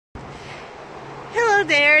Hello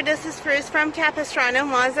there, this is Forouz from Capistrano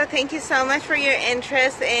Mazda. Thank you so much for your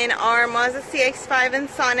interest in our Mazda CX-5 and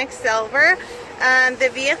Sonic Silver. The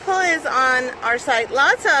vehicle is on our site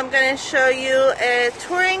lot, so I'm going to show you a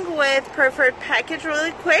Touring with preferred package really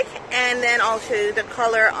quick, and then I'll show you the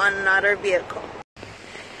color on another vehicle.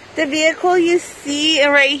 The vehicle you see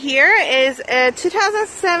right here is a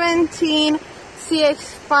 2017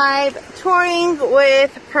 CX-5 Touring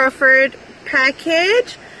with preferred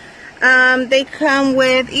package. They come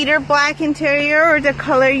with either black interior or the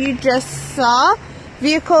color you just saw.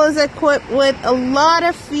 Vehicle is equipped with a lot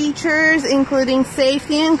of features, including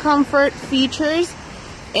safety and comfort features,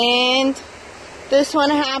 and this one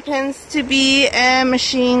happens to be a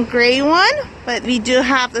machine gray one, but we do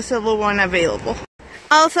have the silver one available.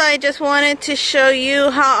 Also, I just wanted to show you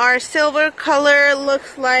how our silver color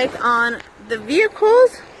looks like on the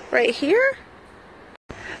vehicles right here.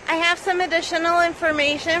 I have some additional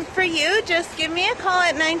information for you. Just give me a call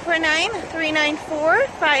at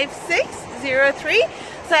 949-394-5603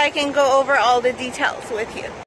 so I can go over all the details with you.